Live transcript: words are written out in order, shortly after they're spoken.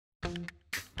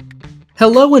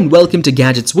Hello and welcome to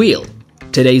Gadgets Wheel.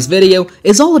 Today's video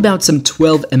is all about some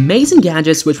 12 amazing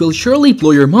gadgets which will surely blow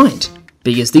your mind,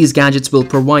 because these gadgets will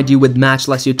provide you with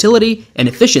matchless utility and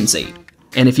efficiency.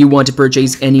 And if you want to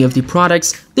purchase any of the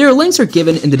products, their links are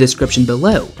given in the description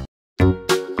below.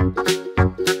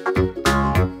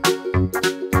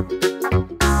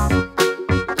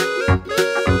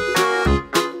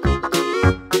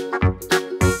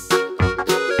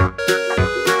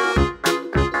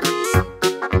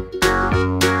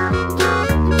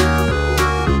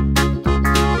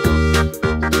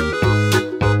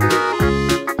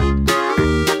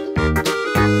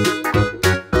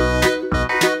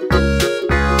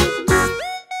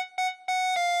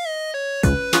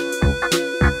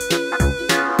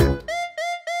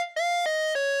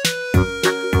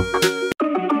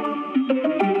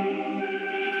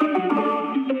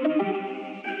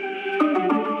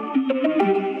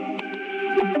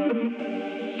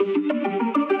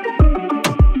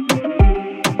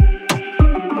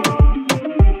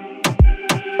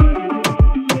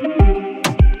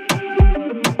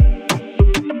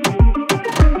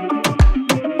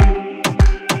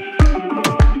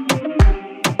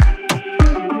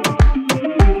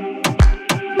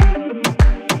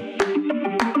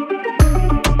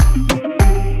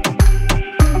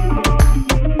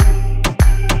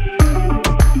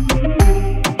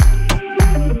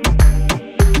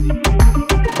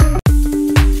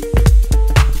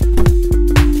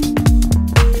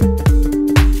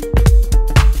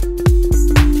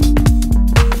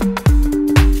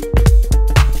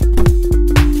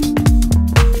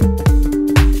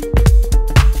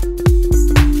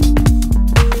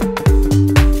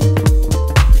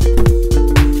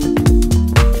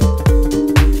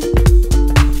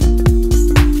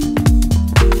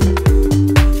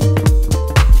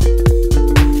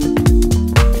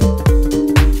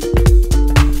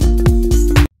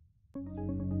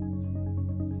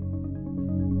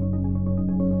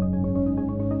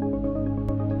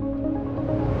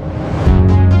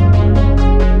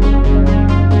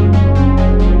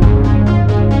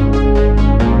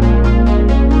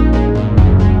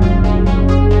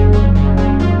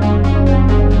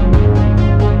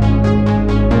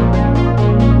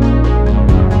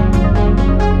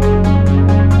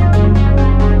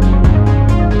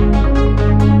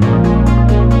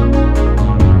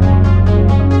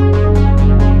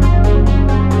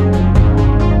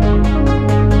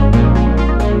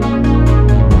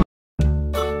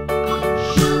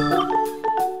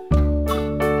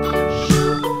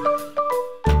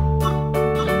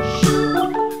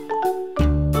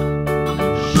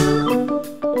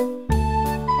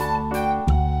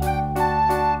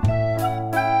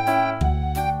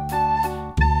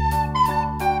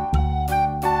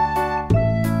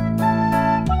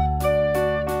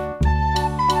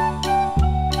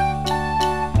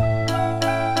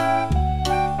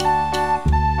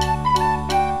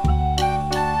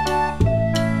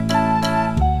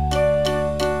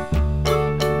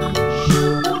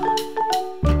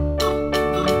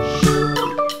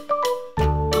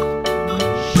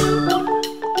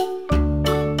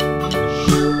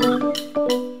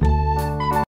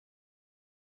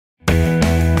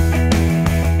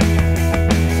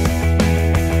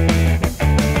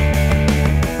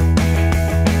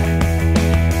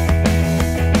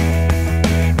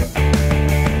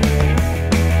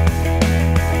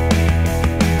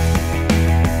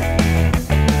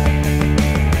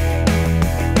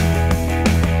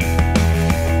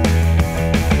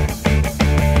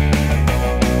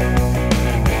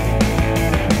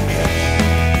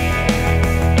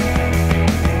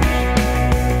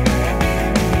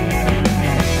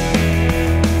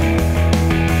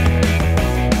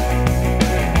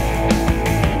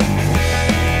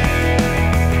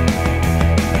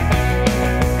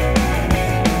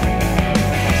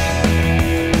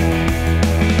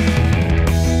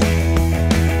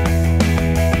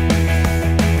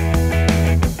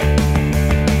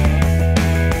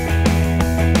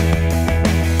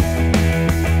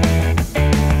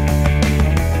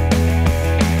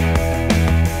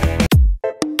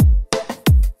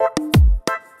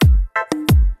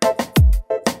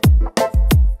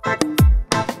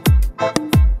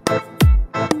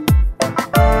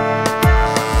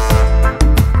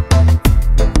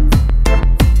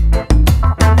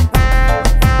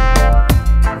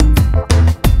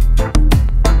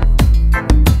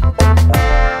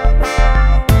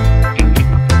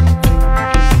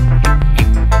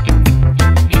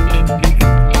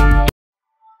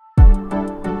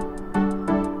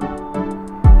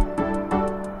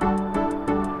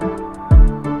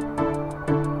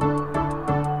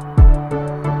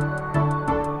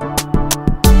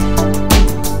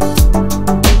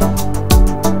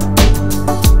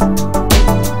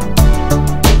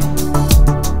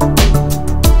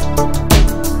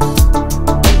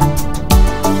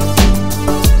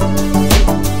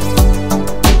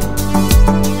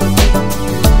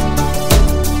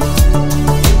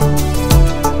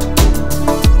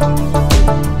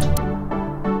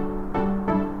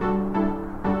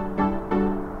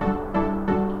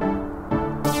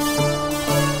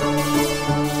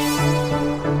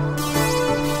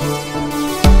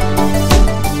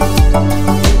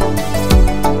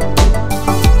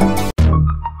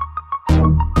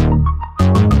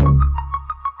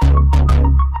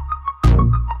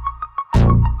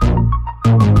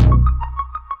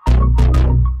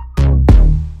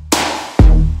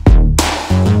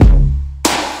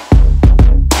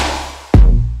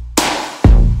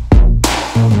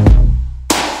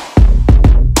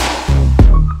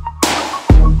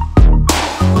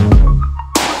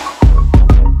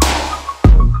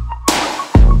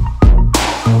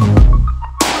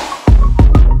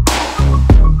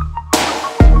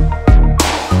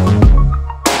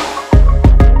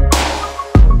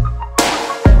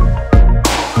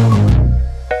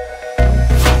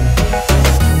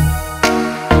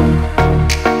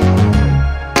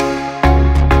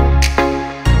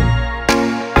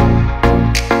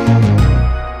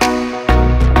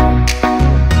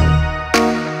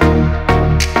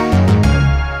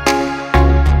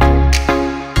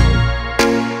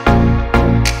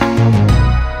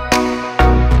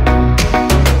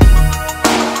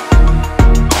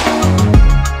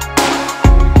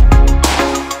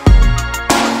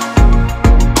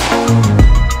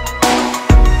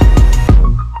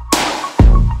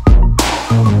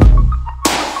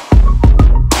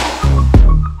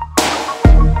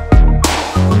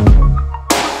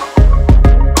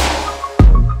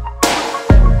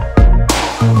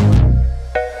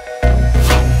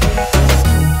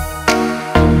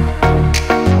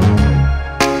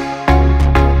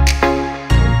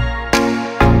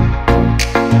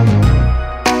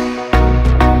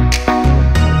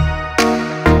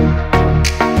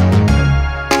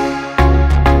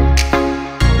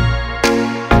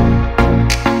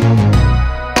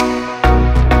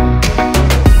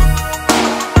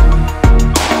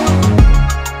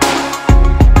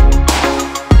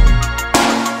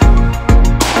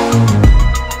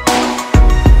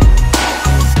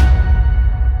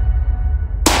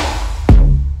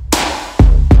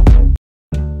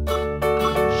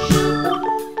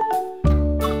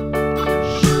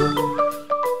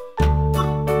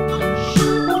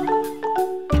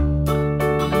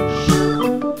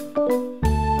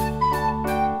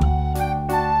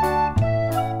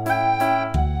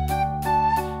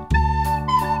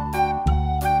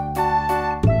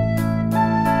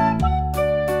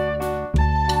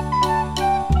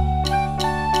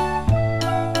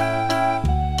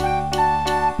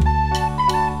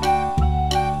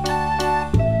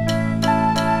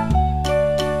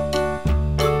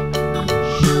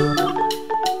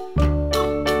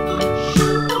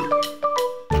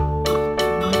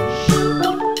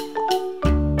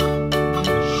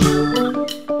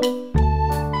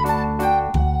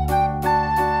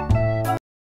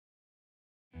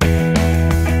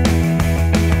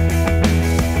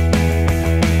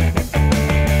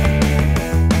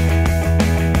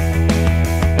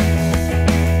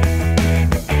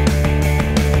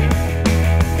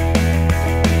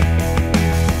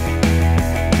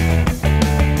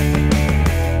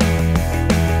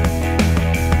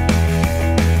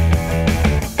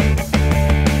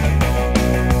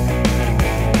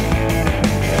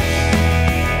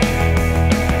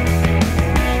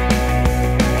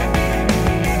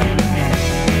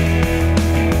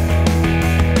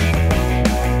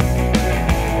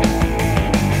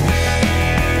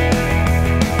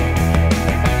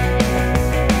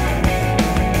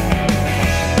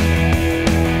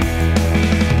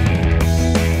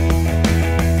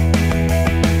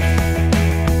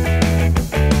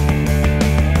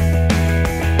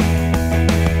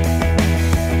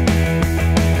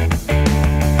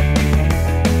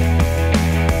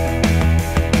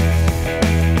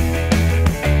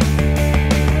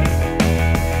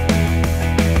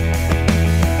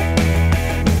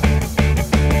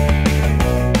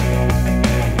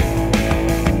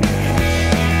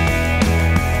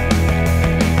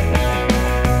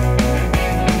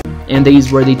 And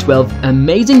these were the 12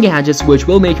 amazing gadgets which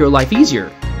will make your life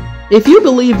easier. If you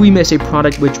believe we missed a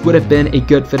product which would have been a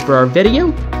good fit for our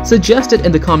video, suggest it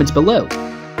in the comments below.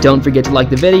 Don't forget to like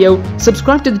the video,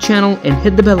 subscribe to the channel, and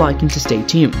hit the bell icon to stay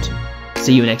tuned.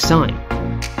 See you next time.